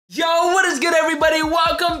Yo, what is good everybody?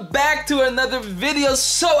 Welcome back to another video.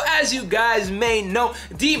 So as you guys may know,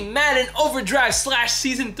 the Madden Overdrive /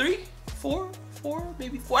 season 3, 4,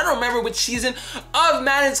 maybe 4, I don't remember which season of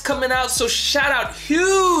Madden's coming out. So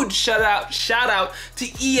huge shout out to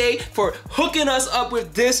EA for hooking us up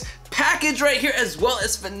with this package right here, as well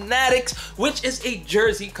as Fanatics, which is a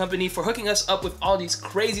jersey company, for hooking us up with all these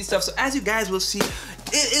crazy stuff. So as you guys will see,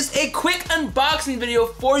 it is a quick unboxing video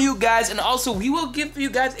for you guys, and also we will give you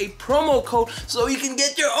guys a promo code so you can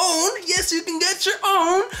get your own, yes, you can get your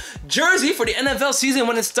own jersey for the NFL season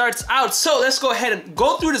when it starts out. So let's go ahead and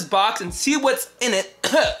go through this box and see what's in it.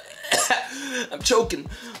 I'm choking.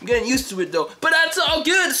 I'm getting used to it though, but that's all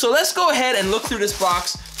good. So let's go ahead and look through this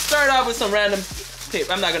box. Start off with some random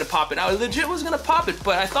tape. I'm not gonna pop it. I legit was gonna pop it,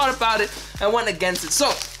 but I thought about it. I went against it.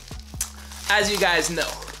 So, as you guys know,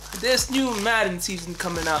 this new Madden season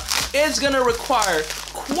coming out is gonna require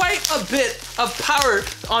quite a bit of power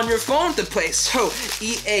on your phone to play. So,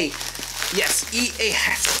 EA, yes, EA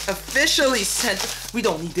has officially sent, we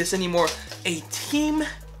don't need this anymore, a Team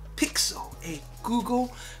Pixel, a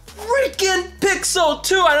Google freaking Pixel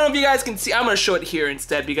 2. I don't know if you guys can see. I'm gonna show it here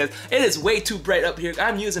instead because it is way too bright up here.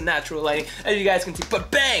 I'm using natural lighting, as you guys can see.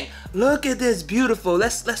 But bang! Look at this, beautiful.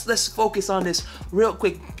 Let's focus on this real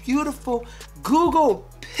quick. Beautiful Google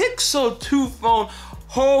Pixel 2 phone.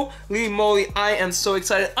 Holy moly! I am so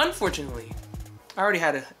excited. Unfortunately, I already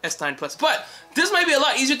had a S9 Plus, but this might be a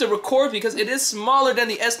lot easier to record because it is smaller than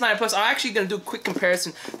the S9 Plus. I'm actually going to do a quick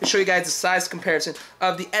comparison to show you guys the size comparison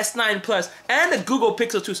of the S9 Plus and the Google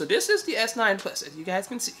Pixel 2. So this is the S9 Plus, as you guys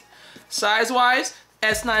can see. Size-wise,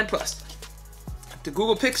 S9 Plus. The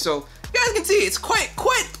Google Pixel, you guys can see it's quite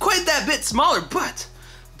that bit smaller, but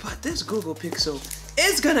this Google Pixel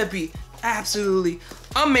is going to be absolutely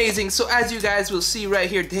amazing. So as you guys will see right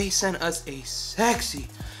here, they sent us a sexy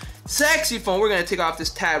phone. We're going to take off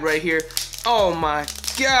this tab right here. Oh my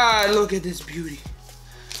god, look at this beauty.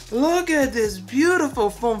 Look at this beautiful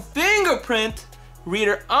phone. Fingerprint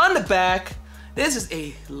reader on the back. This is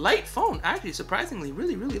a light phone, actually surprisingly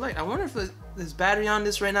really light. I wonder if there's battery on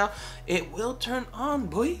this right now. It will turn on,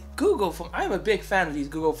 boy. Google phone. I'm a big fan of these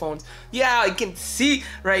Google phones. Yeah, you can see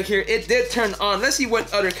right here, it did turn on. Let's see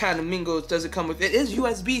what other kind of mingos does it come with. It is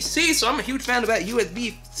USB-C, so I'm a huge fan of that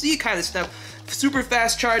USB-C kind of stuff. Super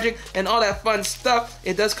fast charging and all that fun stuff.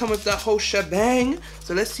 It does come with that whole shebang.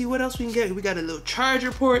 So let's see what else we can get. We got a little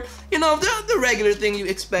charger port, you know, the regular thing you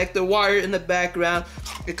expect, the wire in the background.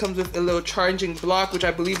 It comes with a little charging block, which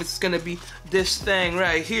I believe it's gonna be this thing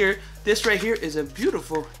right here. This right here is a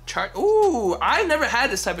beautiful charge. Ooh, I never had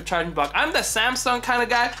this type of charging block. I'm the Samsung kind of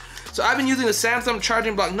guy, so I've been using the Samsung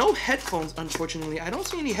charging block. No headphones, unfortunately. I don't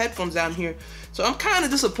see any headphones down here, so I'm kind of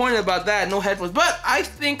disappointed about that. No headphones, but I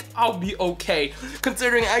think I'll be okay,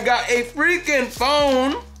 considering I got a freaking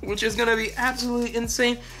phone, which is gonna be absolutely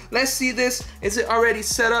insane. Let's see this. Is it already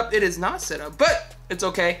set up? It is not set up, but it's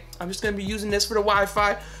okay. I'm just gonna be using this for the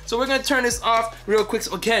Wi-Fi. So we're gonna turn this off real quick.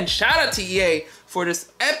 So again, shout out to EA for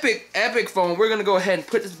this epic phone. We're gonna go ahead and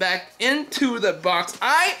put this back into the box.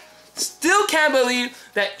 I still can't believe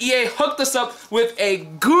that EA hooked us up with a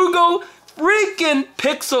Google freaking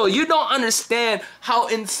Pixel. You don't understand how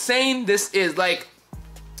insane this is. Like,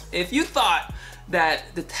 if you thought that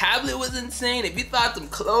the tablet was insane, if you thought some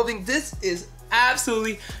clothing, this is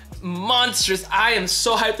absolutely monstrous. I am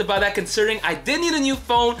so hyped about that, considering I did need a new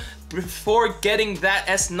phone before getting that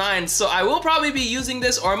S9, so I will probably be using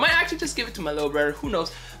this, or I might actually just give it to my little brother. Who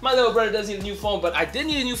knows? My little brother does need a new phone, but I did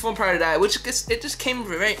need a new phone prior to that, which it just came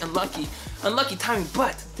very unlucky timing.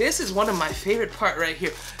 But this is one of my favorite part right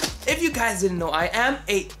here. If you guys didn't know, I am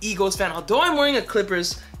a Eagles fan. Although I'm wearing a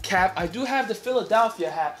Clippers cap, I do have the Philadelphia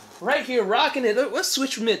hat right here, rocking it. Let's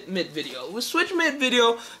switch mid video. We'll switch mid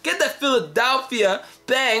video. Get that Philadelphia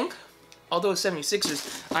bang. Although it's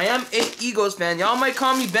 76ers, I am a Eagles fan. Y'all might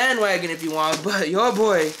call me bandwagon if you want, but your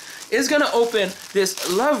boy is gonna open this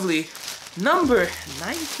lovely number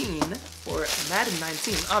 19 for Madden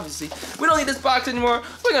 19. Obviously, we don't need this box anymore.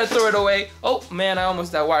 We're gonna throw it away. Oh man, I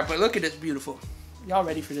almost got wired, but look at this beautiful. Y'all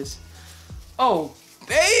ready for this? Oh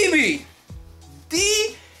baby,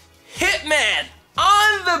 the Hitman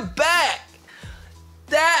on the back.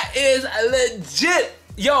 That is legit.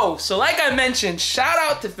 Yo, so like I mentioned, shout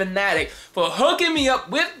out to Fanatic for hooking me up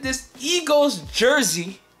with this Eagles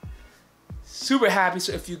jersey. Super happy.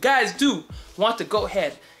 So if you guys do want to go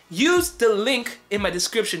ahead, use the link in my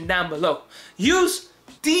description down below. Use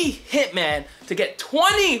the Hitman to get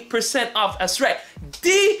 20% off. That's right,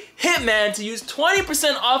 D Hitman to use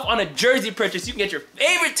 20% off on a jersey purchase. You can get your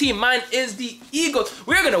favorite team. Mine is the Eagles.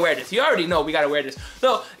 We're gonna wear this. You already know we gotta wear this.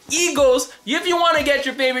 So Eagles, if you want to get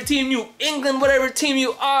your favorite team, New England, whatever team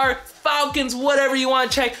you are, Falcons, whatever you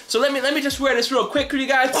want to check. So let me just wear this real quick for you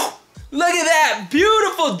guys. Look at that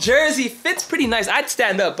beautiful jersey. Fits pretty nice. I'd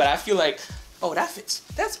stand up, but I feel like, oh, that fits.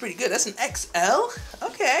 That's pretty good. That's an XL.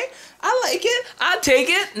 Okay, I like it. I'll take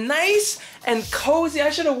it. Nice and cozy. I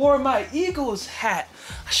should have worn my Eagles hat.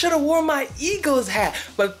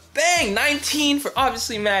 But bang, 19 for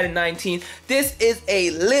obviously Madden 19. This is a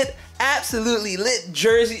lit, absolutely lit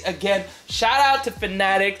jersey. Again, shout out to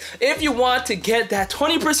Fnatic. If you want to get that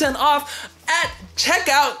 20% off at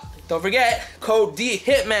checkout, don't forget, code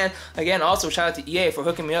DHitman. Again, also shout out to EA for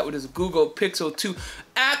hooking me up with this Google Pixel 2.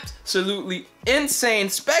 Absolutely insane.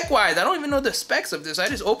 Spec-wise, I don't even know the specs of this. I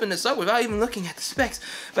just opened this up without even looking at the specs.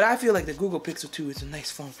 But I feel like the Google Pixel 2 is a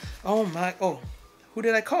nice phone. Oh my, who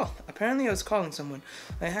did I call? Apparently I was calling someone.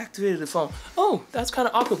 I activated the phone. Oh, that's kind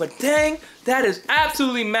of awkward, but dang, that is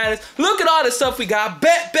absolutely madness. Look at all the stuff we got.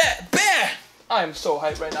 Bet. I am so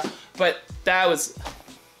hyped right now. But that was,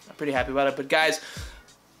 I'm pretty happy about it. But guys,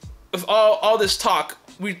 with all this talk,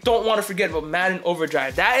 we don't want to forget about Madden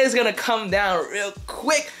Overdrive. That is gonna come down real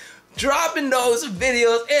quick. Dropping those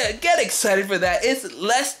videos. Get excited for that. It's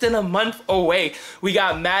less than a month away. We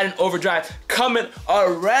got Madden Overdrive coming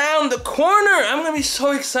around the corner. I'm gonna be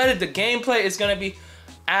so excited. The gameplay is gonna be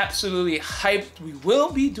absolutely hyped. We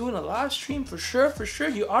will be doing a live stream for sure.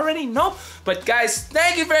 You already know. But guys,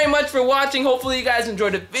 thank you very much for watching. Hopefully you guys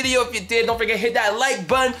enjoyed the video. If you did, don't forget, hit that like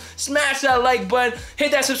button, smash that like button,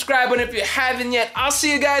 hit that subscribe button if you haven't yet. I'll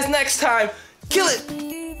see you guys next time. Kill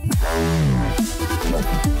it.